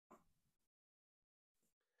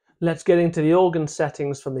Let's get into the organ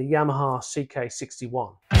settings from the Yamaha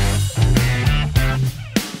CK61.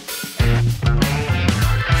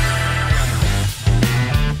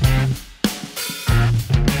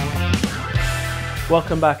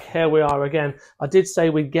 Welcome back, here we are again. I did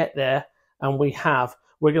say we'd get there, and we have.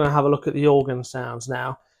 We're going to have a look at the organ sounds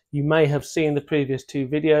now. You may have seen the previous two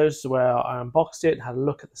videos where I unboxed it, had a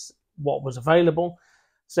look at what was available.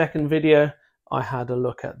 Second video, I had a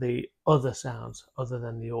look at the other sounds other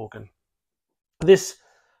than the organ. This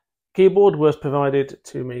keyboard was provided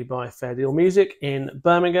to me by Fair Deal Music in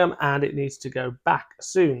Birmingham, and it needs to go back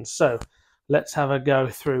soon. So let's have a go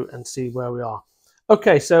through and see where we are.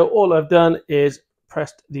 Okay, so all I've done is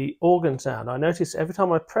pressed the organ sound. I notice every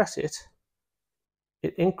time I press it,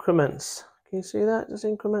 it increments. Can you see that? It just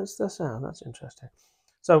increments the sound. That's interesting.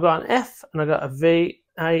 So I've got an F and I've got a V,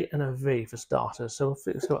 A and a V for starters. So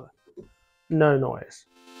no noise.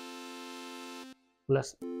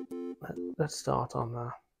 Let's start on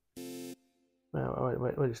there. No,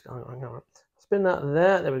 wait, spin that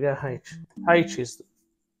there. There we go. H. H is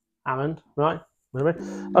Hammond, right?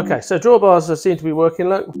 Okay, so drawbars seem to be working.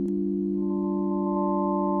 Look.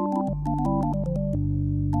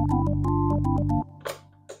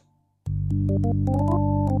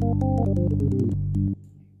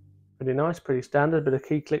 Pretty nice, pretty standard. Bit of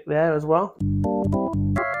key click there as well.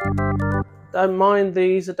 Don't mind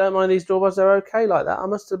these. I don't mind these drawbars. They're okay like that. I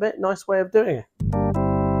must admit, nice way of doing it.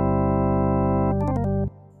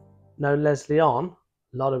 No Leslie on.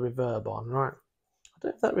 A lot of reverb on, right? I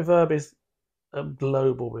don't know if that reverb is a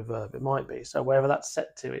global reverb. It might be. So wherever that's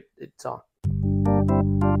set to, it's on.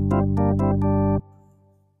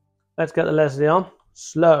 Let's get the Leslie on.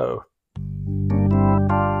 Slow.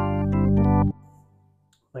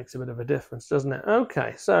 Makes a bit of a difference, doesn't it?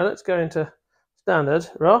 Okay, so let's go into standard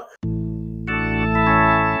rock.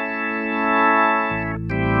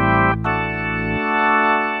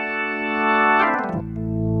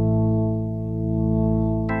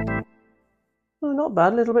 Oh, not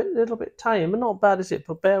bad, little bit tame, but not bad, is it?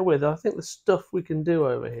 But bear with, I think the stuff we can do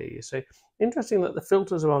over here, you see. Interesting that the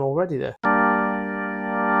filters are on already there.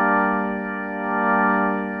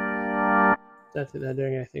 Don't think they're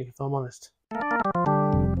doing anything, if I'm honest.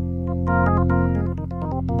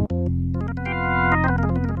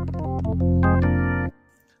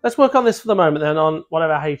 Let's work on this for the moment then on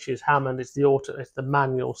whatever H is. Hammond, it's the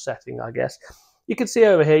manual setting, I guess. You can see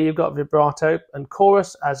over here you've got vibrato and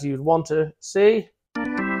chorus as you'd want to see.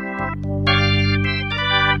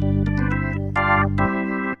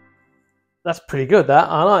 That's pretty good, that.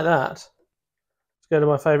 I like that. Let's go to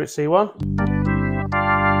my favourite C1.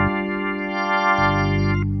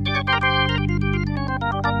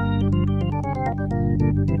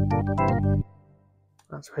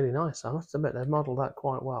 That's really nice, I must admit, they've modelled that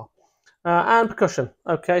quite well. And percussion.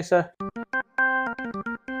 Okay, so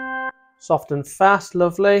soft and fast,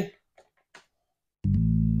 lovely.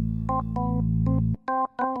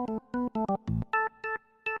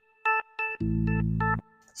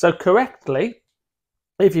 So correctly,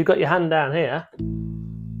 if you've got your hand down here,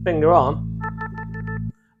 finger on,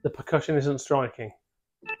 the percussion isn't striking.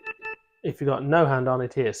 If you've got no hand on,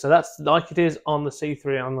 it is. So that's like it is on the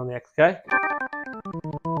C3 and on the XK.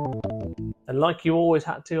 And like you always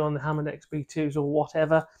had to on the Hammond XB2s or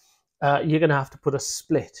whatever, you're going to have to put a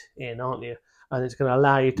split in, aren't you? And it's going to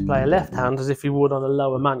allow you to play a left hand as if you would on a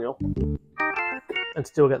lower manual and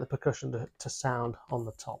still get the percussion to sound on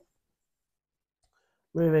the top.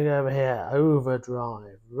 Moving over here,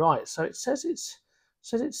 overdrive. Right, so it says it's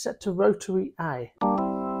set to rotary A.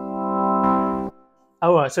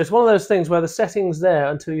 Oh, right, so it's one of those things where the setting's there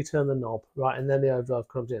until you turn the knob, right, and then the overdrive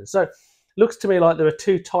comes in. So looks to me like there are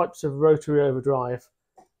two types of rotary overdrive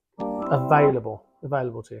available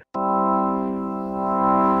to you.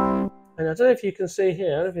 And I don't know if you can see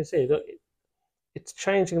here, I don't know if you can see, look, it's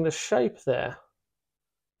changing the shape there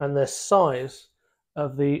and the size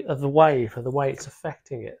of the wave, of the way it's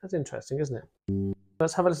affecting it. That's interesting, isn't it?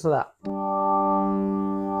 Let's have a listen to that.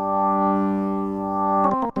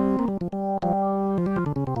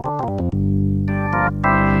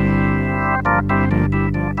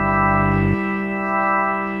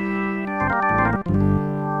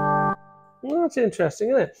 Well, that's interesting,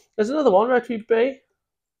 isn't it? There's another one, rotary B.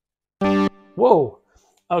 Whoa.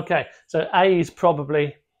 Okay, so A is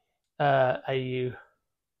probably AUY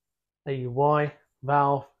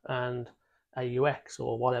valve and AUX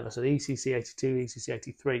or whatever. So the ECC82,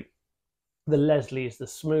 ECC83. The Leslie is the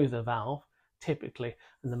smoother valve, typically,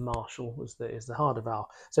 and the Marshall is the harder valve.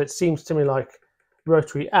 So it seems to me like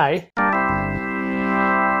rotary A is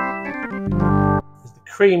the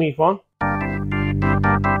creamy one,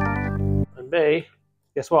 and B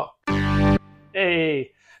Guess what?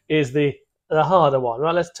 Hey, is the harder one.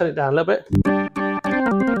 Right, let's turn it down a little bit.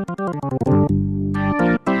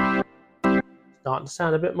 Starting to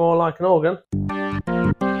sound a bit more like an organ.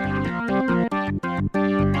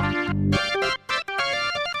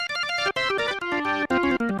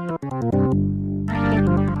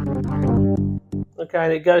 Okay,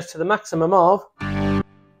 and it goes to the maximum of, I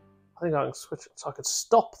think I can switch it so I could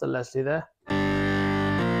stop the Leslie there.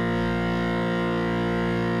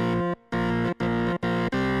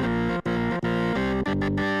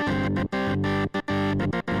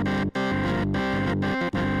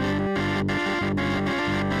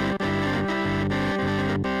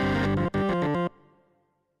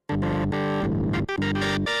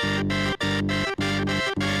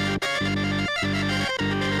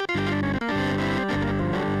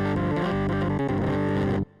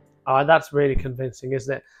 Oh, that's really convincing,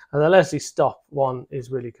 isn't it? And the Leslie stop one is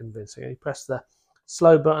really convincing. You press the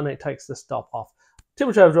slow button, it takes the stop off. Too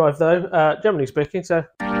much overdrive though, generally speaking, so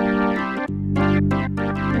I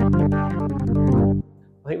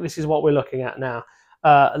think this is what we're looking at now.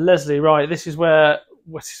 Leslie, right, this is where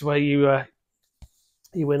you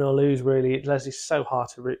win or lose, really. Leslie's so hard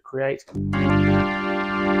to recreate.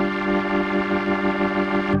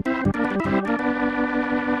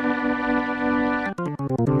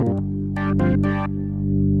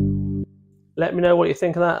 Let me know what you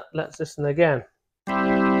think of that. Let's listen again.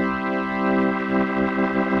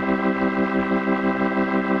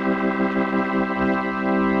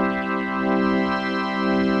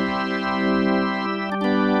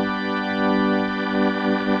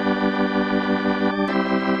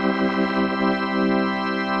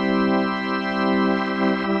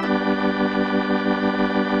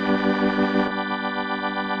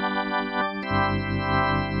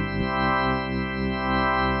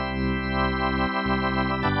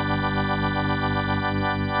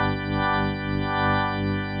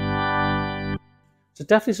 So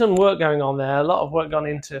definitely some work going on there. A lot of work gone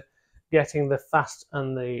into getting the fast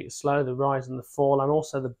and the slow, the rise and the fall, and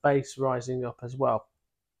also the bass rising up as well.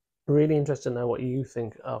 Really interested to know what you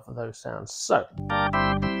think of those sounds. So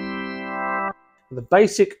the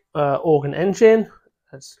basic organ engine.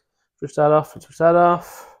 Let's switch that off. Let's switch that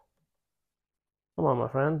off. Come on, my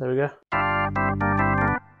friend. There we go.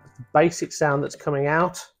 That's the basic sound that's coming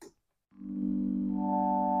out.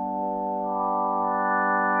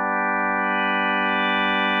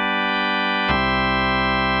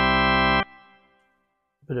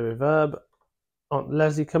 Bit of reverb. On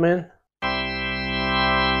Leslie come in.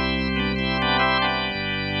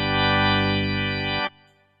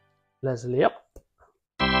 Leslie up.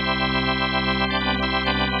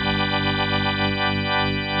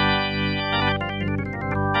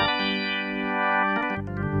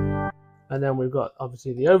 And then we've got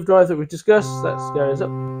obviously the overdrive that we discussed. That goes up.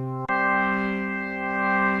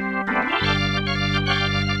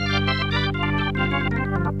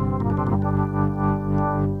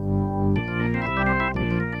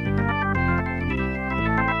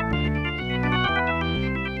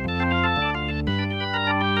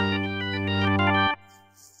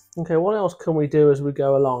 Okay, what else can we do as we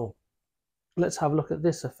go along? Let's have a look at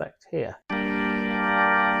this effect here.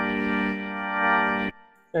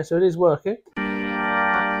 Okay, so it is working.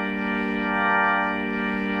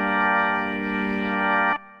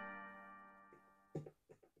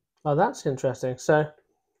 Oh, that's interesting. So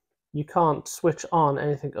you can't switch on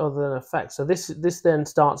anything other than effects. So this then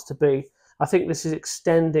starts to be, I think this is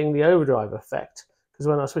extending the overdrive effect, because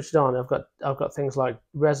when I switch it on, I've got things like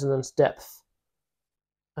resonance depth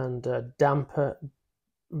and damper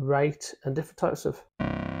rate and different types of.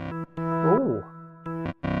 Ooh.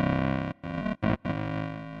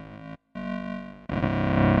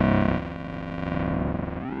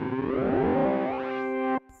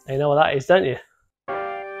 You know what that is, don't you?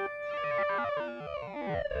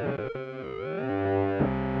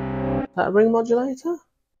 That a ring modulator?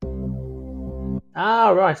 Ah,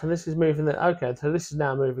 right, and this is moving the. Okay, so this is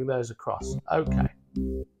now moving those across. Okay.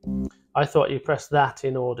 I thought you press that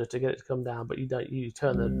in order to get it to come down, but you don't. You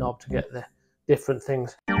turn the knob to get the different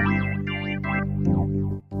things.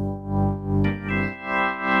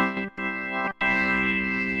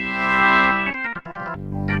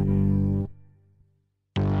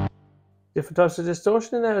 Different types of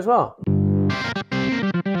distortion in there as well.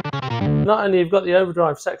 Not only you've got the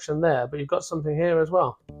overdrive section there, but you've got something here as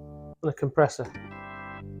well, and a compressor.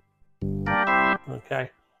 Okay,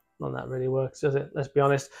 none of that really works, does it? Let's be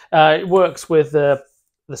honest. It works with the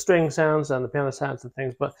string sounds and the piano sounds and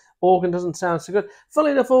things, but organ doesn't sound so good.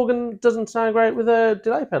 Funnily enough, organ doesn't sound great with a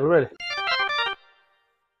delay pedal, really.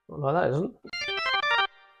 Not like that, isn't it?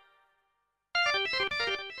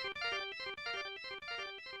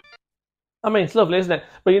 I mean, it's lovely, isn't it?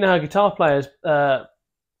 But you know how guitar players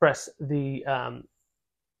press the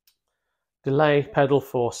delay pedal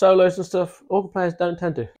for solos and stuff? Organ players don't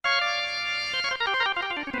tend to.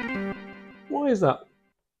 Why is that?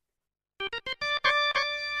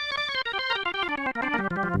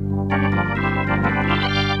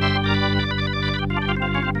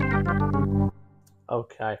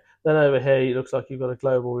 Okay, then over here it looks like you've got a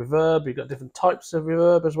global reverb. You've got different types of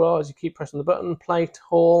reverb as well as you keep pressing the button. Plate,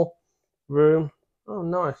 hall, room. Oh,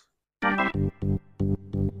 nice.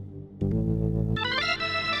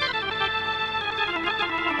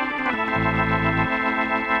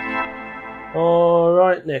 All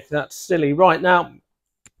right, Nick, that's silly. Right, now,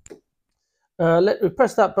 let me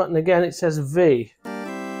press that button again. It says V.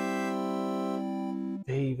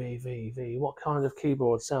 V, V, V, V. What kind of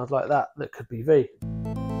keyboard sounds like that could be V?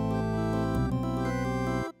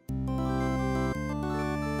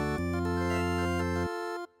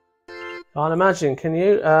 Can't imagine, can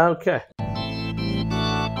you? Okay.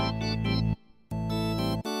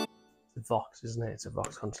 It's a Vox, isn't it? It's a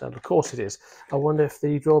Vox concert. Of course it is. I wonder if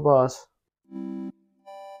the drawbars...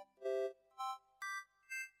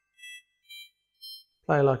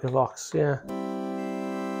 play like a Vox, yeah.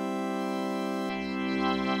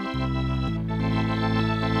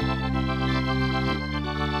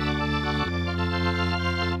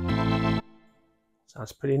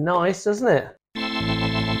 Sounds pretty nice, doesn't it?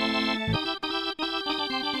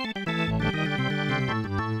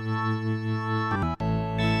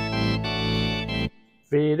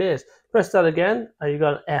 V it is. Press that again. Oh, you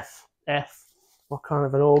got an F. F. What kind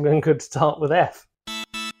of an organ could start with F?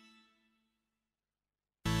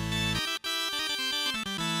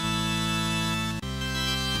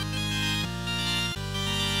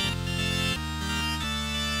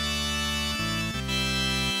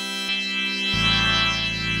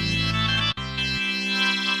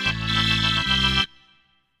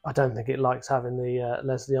 I don't think it likes having the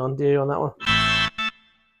Leslie on. Do you on that one?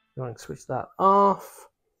 You want to switch that off.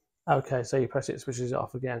 Okay, so you press it, switches it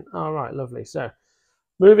off again. All right, lovely. So,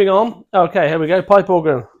 moving on. Okay, here we go. Pipe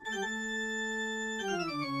organ.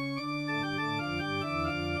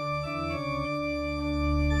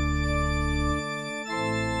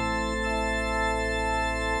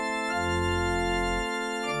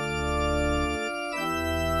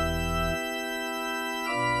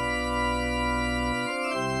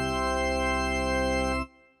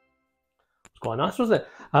 Quite nice, wasn't it?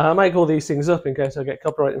 I make all these things up in case I get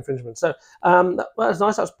copyright infringement. So that's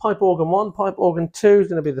nice. That's pipe organ 1. Pipe organ 2 is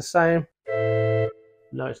going to be the same.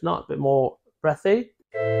 No, it's not. A bit more breathy.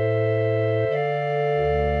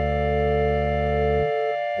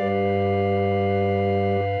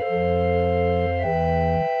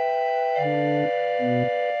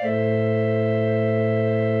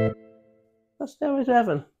 That's Stairway to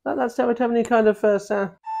Heaven. That's Stairway to Heaven kind of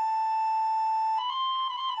sound.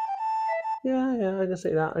 Yeah, I can see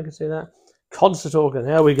that. I can see that. Concert organ.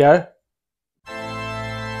 There we go.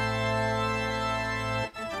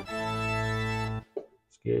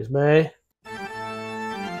 Excuse me.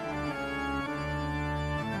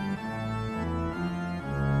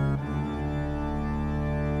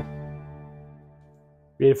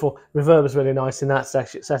 Beautiful. Reverb is really nice in that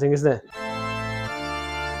setting, isn't it?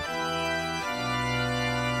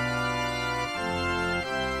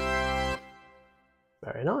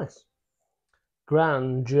 Very nice.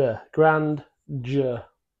 Grandeur. Grandeur.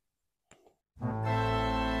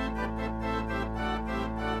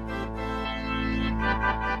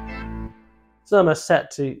 Some are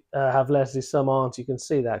set to have Leslie, some aren't. You can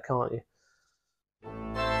see that, can't you?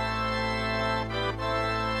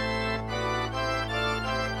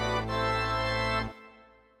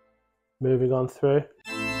 Moving on through.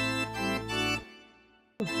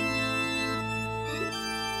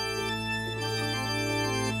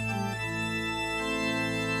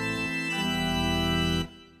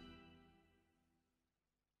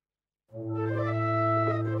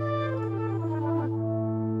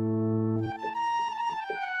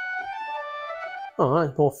 Oh,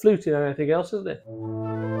 it's more fluty than anything else, isn't it?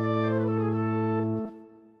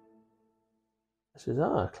 This is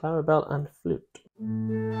Clarabelle and flute.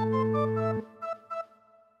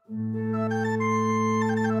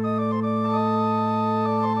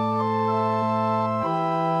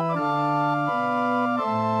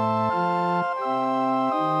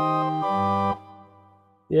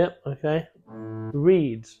 Yep, okay.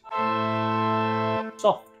 Reeds.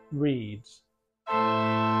 Soft reeds.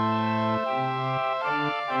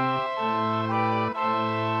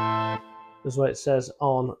 That's what it says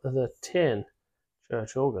on the tin.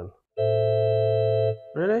 Church organ.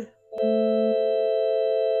 Really?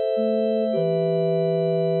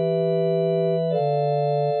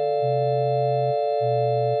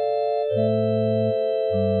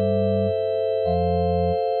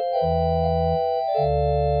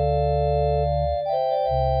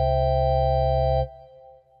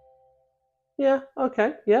 Yeah,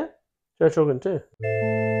 okay, yeah. Church organ too.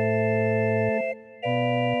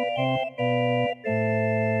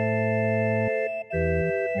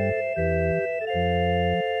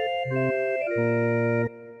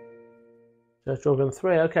 Church organ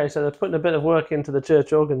 3. Okay, so they're putting a bit of work into the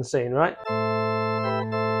church organ scene, right?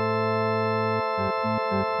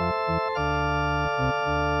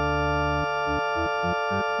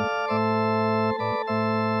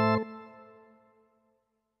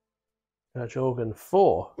 Church organ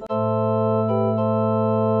 4. Are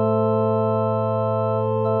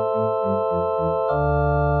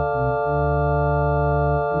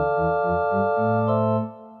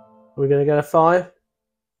we going to get a 5?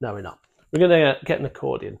 No, we're not. We're going to get an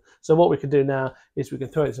accordion. So what we can do now is we can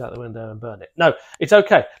throw this out the window and burn it. No, it's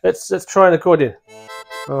okay. Let's try an accordion.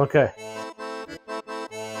 Okay.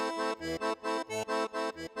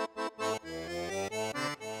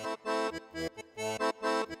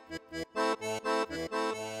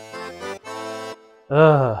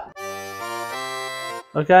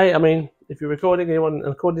 Okay, I mean, if you're recording and you want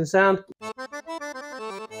an accordion sound,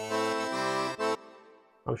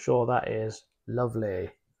 I'm sure that is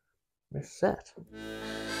lovely. It's set.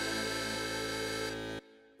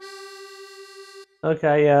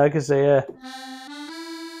 Okay, yeah, I can see, yeah.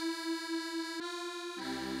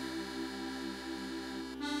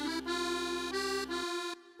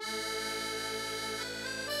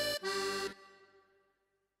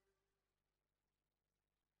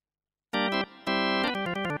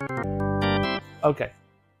 Okay.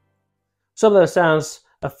 Some of those sounds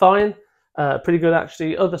are fine, pretty good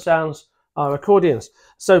actually. Other sounds are accordions.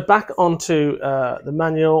 So back onto the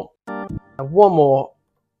manual. And one more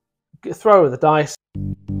throw of the dice.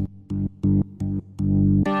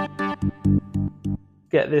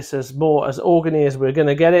 Get this as organy as we're going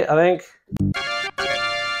to get it, I think.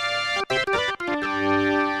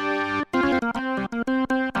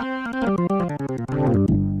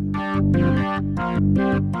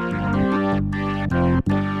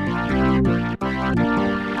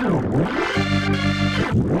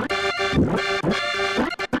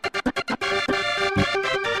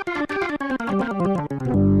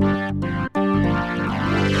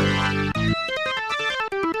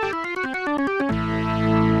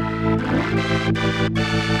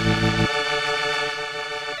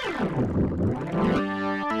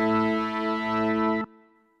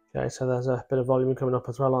 Okay, so there's a bit of volume coming up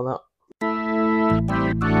as well on that.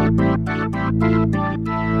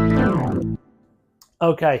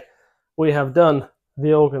 Okay, we have done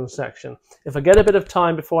the organ section. If I get a bit of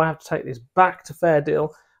time before I have to take this back to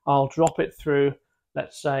Fairdeal, I'll drop it through,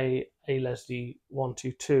 let's say, a Leslie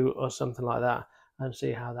 122 or something like that, and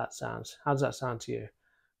see how that sounds. How does that sound to you?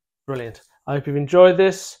 Brilliant. I hope you've enjoyed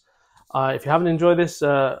this. If you haven't enjoyed this,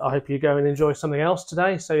 I hope you go and enjoy something else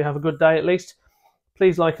today, so you have a good day at least.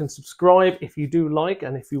 Please like and subscribe if you do like,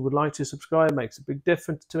 and if you would like to subscribe, it makes a big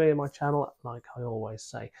difference to me and my channel, like I always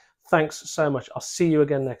say. Thanks so much. I'll see you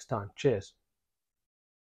again next time. Cheers.